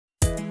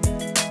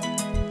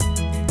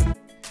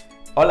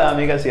Hola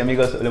amigas y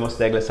amigos de Hablemos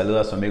Tech, les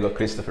saluda a su amigo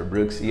Christopher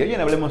Brooks y hoy en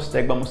Hablemos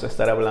Tech vamos a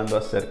estar hablando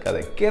acerca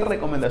de qué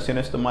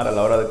recomendaciones tomar a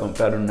la hora de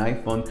comprar un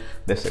iPhone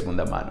de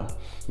segunda mano.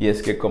 Y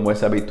es que, como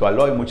es habitual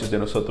hoy, muchos de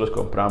nosotros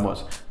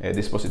compramos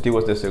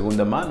dispositivos de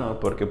segunda mano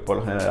porque por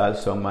lo general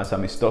son más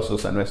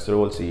amistosos a nuestro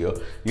bolsillo,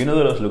 y uno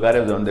de los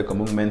lugares donde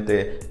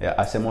comúnmente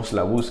hacemos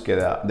la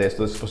búsqueda de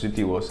estos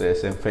dispositivos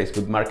es en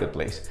Facebook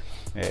Marketplace.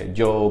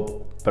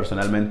 Yo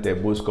personalmente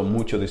busco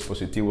muchos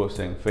dispositivos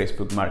en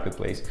Facebook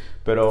Marketplace,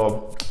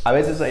 pero a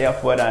veces allá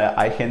afuera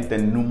hay gente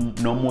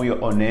no muy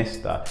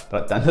honesta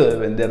tratando de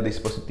vender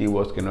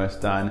dispositivos que no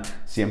están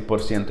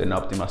 100% en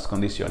óptimas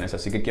condiciones.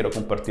 Así que quiero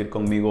compartir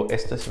conmigo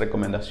estas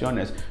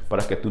recomendaciones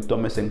para que tú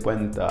tomes en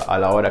cuenta a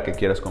la hora que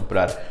quieras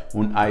comprar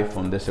un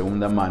iPhone de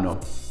segunda mano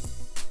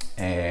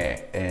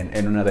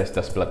en una de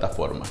estas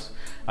plataformas.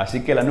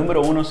 Así que la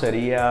número uno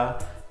sería: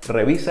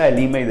 revisa el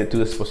email de tu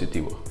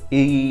dispositivo.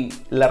 Y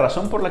la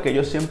razón por la que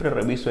yo siempre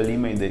reviso el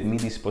email de mi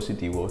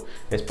dispositivo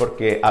es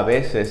porque a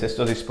veces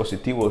estos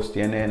dispositivos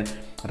tienen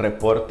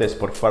reportes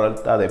por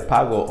falta de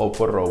pago o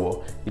por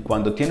robo, y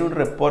cuando tiene un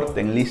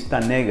reporte en lista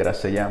negra,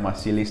 se llama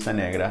así lista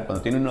negra,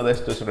 cuando tiene uno de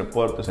estos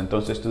reportes,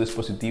 entonces tu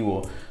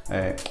dispositivo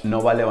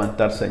no va a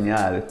levantar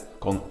señal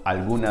con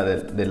alguna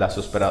de las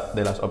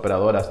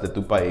operadoras de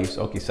tu país,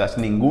 o quizás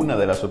ninguna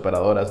de las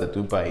operadoras de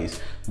tu país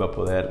va a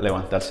poder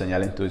levantar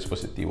señal en tu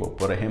dispositivo.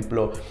 Por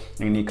ejemplo,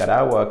 en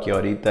Nicaragua, que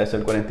ahorita es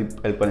el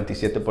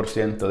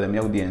 47% de mi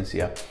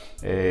audiencia,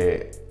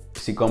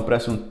 si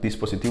compras un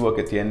dispositivo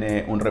que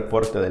tiene un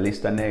reporte de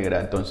lista negra,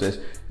 entonces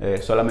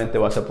solamente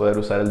vas a poder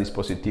usar el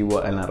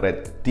dispositivo en la red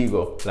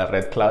Tigo. La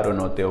red Claro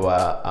no te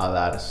va a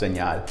dar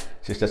señal.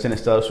 Si estás en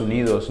Estados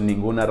Unidos,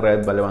 ninguna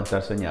red va a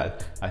levantar señal.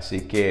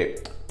 Así que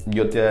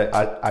yo te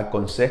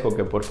aconsejo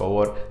que por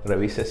favor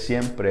revises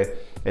siempre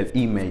el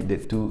email de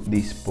tu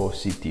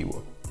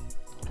dispositivo.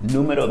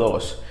 Número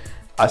 2.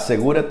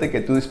 Asegúrate que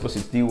tu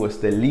dispositivo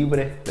esté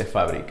libre de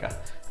fábrica.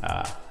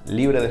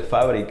 Libre de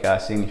fábrica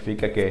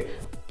significa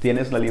que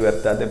tienes la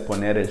libertad de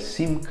poner el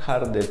SIM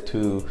card de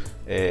tu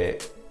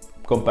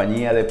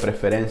compañía de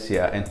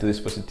preferencia en tu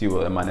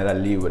dispositivo de manera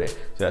libre.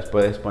 O sea,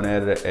 puedes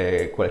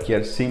poner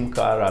cualquier SIM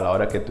card a la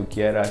hora que tú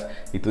quieras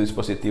y tu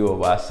dispositivo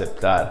va a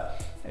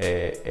aceptar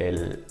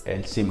el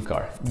SIM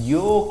card.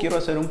 Yo quiero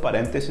hacer un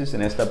paréntesis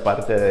en esta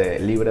parte de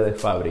libre de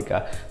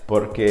fábrica,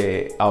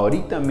 porque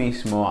ahorita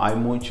mismo hay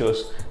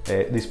muchos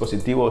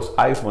dispositivos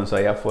iPhones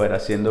allá afuera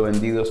siendo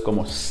vendidos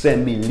como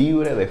semi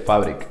libre de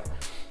fábrica.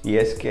 Y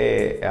es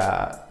que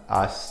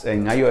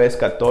en iOS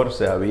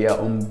 14 había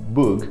un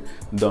bug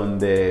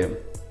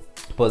donde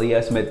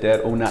podías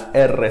meter una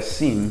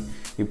RSIM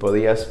y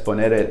podías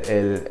poner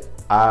el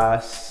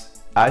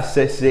ACCID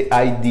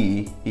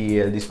y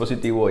el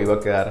dispositivo iba a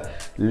quedar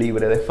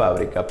libre de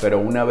fábrica, pero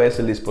una vez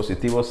el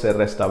dispositivo se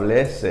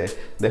restablece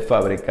de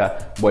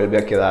fábrica, vuelve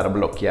a quedar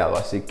bloqueado.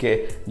 Así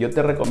que yo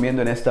te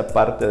recomiendo en esta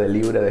parte de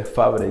libre de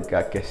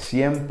fábrica que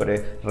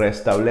siempre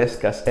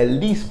restablezcas el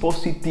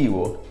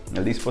dispositivo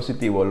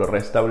lo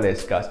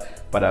restablezcas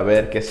para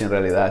ver que si en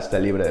realidad está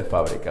libre de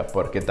fábrica,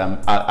 porque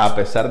a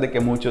pesar de que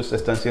muchos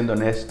están siendo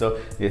honestos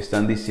y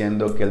están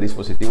diciendo que el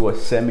dispositivo es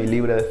semi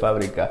libre de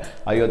fábrica,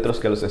 hay otros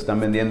que los están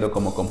vendiendo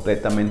como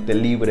completamente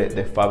libre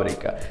de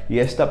fábrica. Y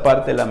esta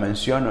parte la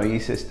menciono y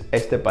hice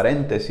este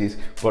paréntesis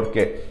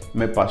porque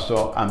me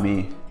pasó a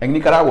mí en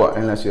Nicaragua,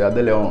 en la ciudad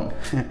de León.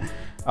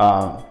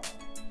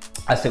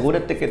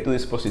 Asegúrate que tu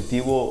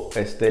dispositivo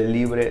esté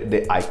libre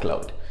de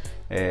iCloud.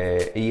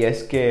 Y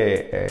es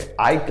que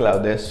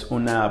iCloud es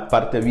una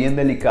parte bien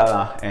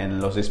delicada en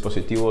los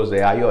dispositivos de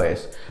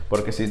iOS,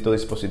 porque si tu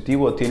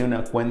dispositivo tiene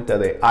una cuenta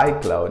de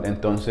iCloud,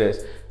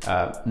 entonces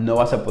no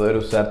vas a poder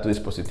usar tu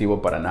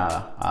dispositivo para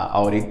nada.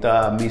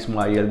 Ahorita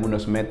mismo hay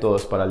algunos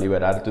métodos para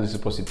liberar tus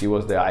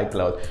dispositivos de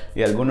iCloud,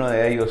 y alguno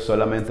de ellos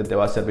solamente te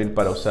va a servir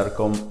para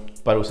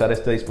usar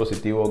este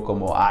dispositivo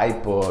como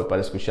iPod,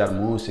 para escuchar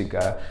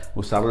música,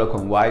 usarlo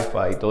con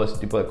Wi-Fi y todo ese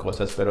tipo de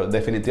cosas. Pero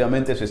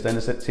definitivamente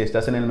si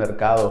estás en el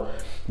mercado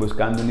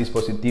buscando un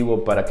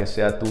dispositivo para que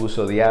sea tu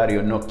uso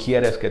diario, no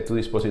quieres que tu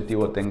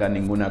dispositivo tenga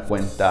ninguna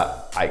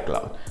cuenta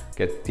iCloud,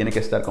 que tiene que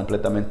estar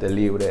completamente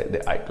libre de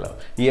iCloud.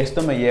 Y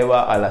esto me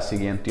lleva a la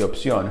siguiente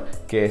opción,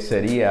 que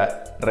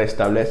sería: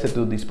 restablece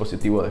tu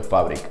dispositivo de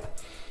fábrica.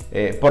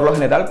 Por lo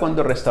general,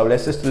 cuando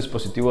restableces tu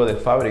dispositivo de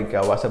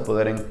fábrica, vas a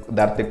poder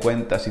darte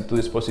cuenta si tu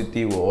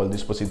dispositivo o el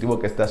dispositivo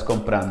que estás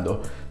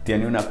comprando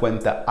tiene una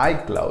cuenta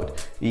iCloud,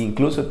 e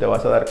incluso te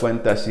vas a dar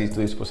cuenta si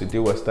tu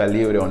dispositivo está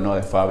libre o no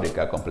de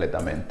fábrica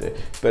completamente.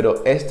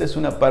 Pero esta es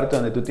una parte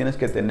donde tú tienes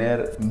que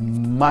tener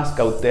más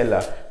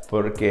cautela,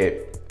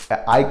 porque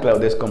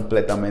iCloud es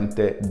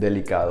completamente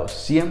delicado.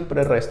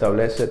 Siempre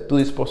restablece tu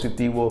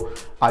dispositivo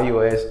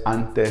iOS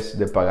antes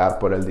de pagar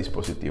por el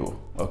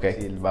dispositivo.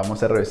 Okay.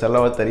 Vamos a revisar la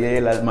batería y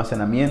el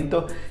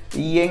almacenamiento,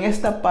 y en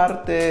esta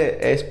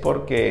parte es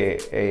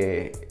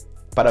porque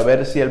para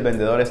ver si el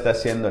vendedor está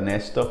siendo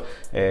honesto.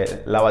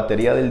 La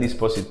batería del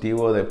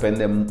dispositivo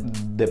depende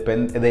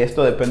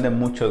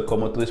mucho de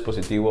cómo tu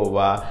dispositivo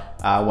va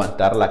a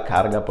aguantar la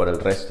carga por el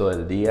resto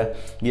del día.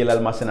 Y el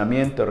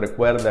almacenamiento,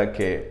 recuerda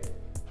que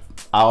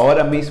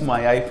Ahora mismo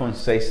hay iPhone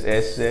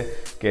 6S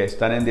que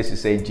están en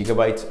 16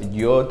 GB.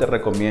 Yo te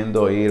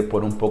recomiendo ir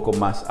por un poco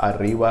más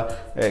arriba.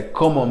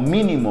 Como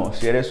mínimo,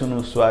 si eres un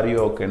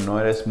usuario que no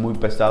eres muy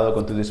pesado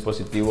con tus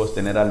dispositivos,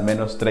 tener al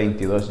menos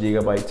 32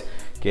 GB,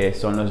 que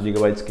son los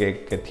gigabytes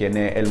que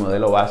tiene el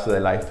modelo base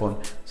del iPhone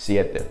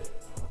 7.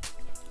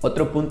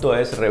 Otro punto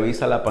es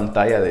revisa la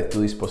pantalla de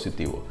tu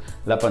dispositivo.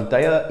 La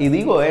pantalla, y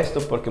digo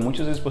esto porque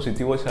muchos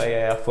dispositivos hay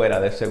allá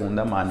afuera de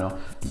segunda mano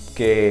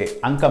que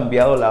han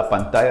cambiado la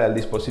pantalla del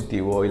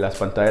dispositivo y las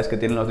pantallas que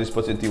tienen los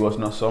dispositivos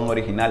no son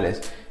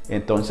originales.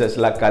 Entonces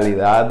la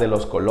calidad de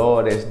los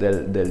colores,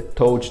 del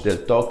touch,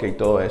 del toque y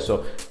todo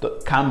eso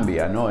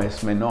cambia, ¿no?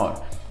 Es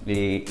menor.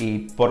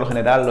 Y por lo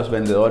general los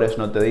vendedores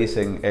no te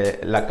dicen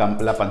la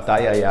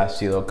pantalla ya ha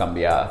sido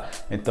cambiada.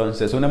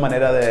 Entonces una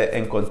manera de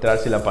encontrar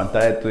si la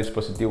pantalla de tu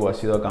dispositivo ha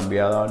sido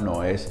cambiada o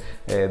no es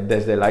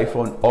desde el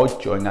iPhone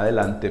 8 en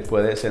adelante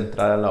puedes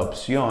entrar a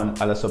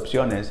las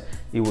opciones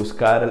y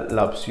buscar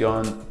la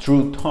opción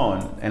True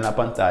Tone en la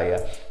pantalla,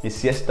 y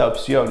si esta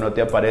opción no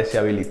te aparece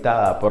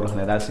habilitada, por lo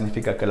general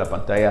significa que la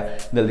pantalla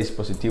del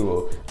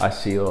dispositivo ha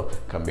sido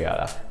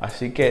cambiada.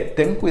 Así que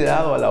ten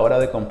cuidado a la hora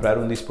de comprar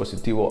un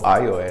dispositivo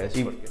iOS.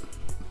 Y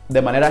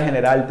de manera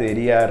general te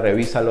diría,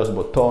 revisa los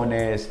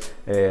botones,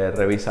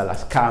 revisa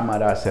las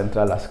cámaras,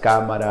 entra a las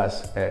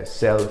cámaras,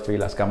 selfie,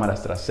 las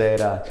cámaras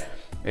traseras.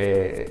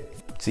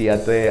 Si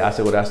ya te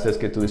aseguraste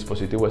que tu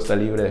dispositivo está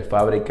libre de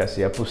fábrica, si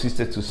ya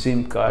pusiste tu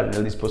SIM card en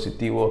el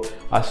dispositivo,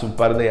 haz un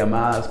par de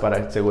llamadas para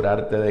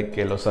asegurarte de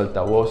que los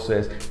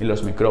altavoces y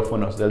los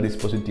micrófonos del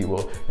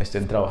dispositivo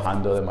estén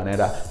trabajando de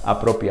manera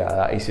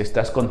apropiada. Y si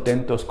estás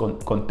contento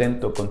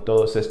con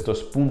todos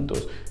estos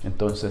puntos,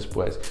 entonces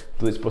pues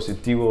tu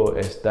dispositivo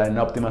está en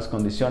óptimas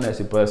condiciones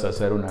y puedes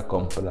hacer una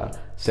compra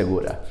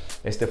segura.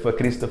 Este fue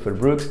Christopher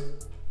Brooks.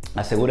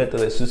 Asegúrate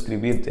de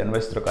suscribirte a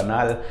nuestro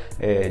canal.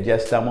 Ya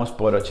estamos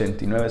por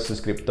 89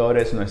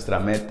 suscriptores. Nuestra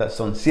meta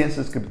son 100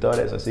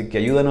 suscriptores, así que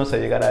ayúdanos a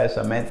llegar a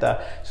esa meta.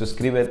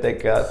 Suscríbete,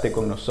 quédate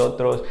con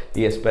nosotros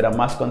y espera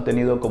más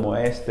contenido como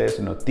este,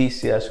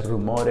 noticias,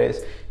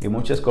 rumores y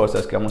muchas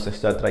cosas que vamos a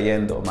estar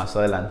trayendo más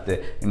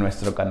adelante en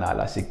nuestro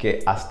canal. Así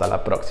que hasta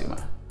la próxima.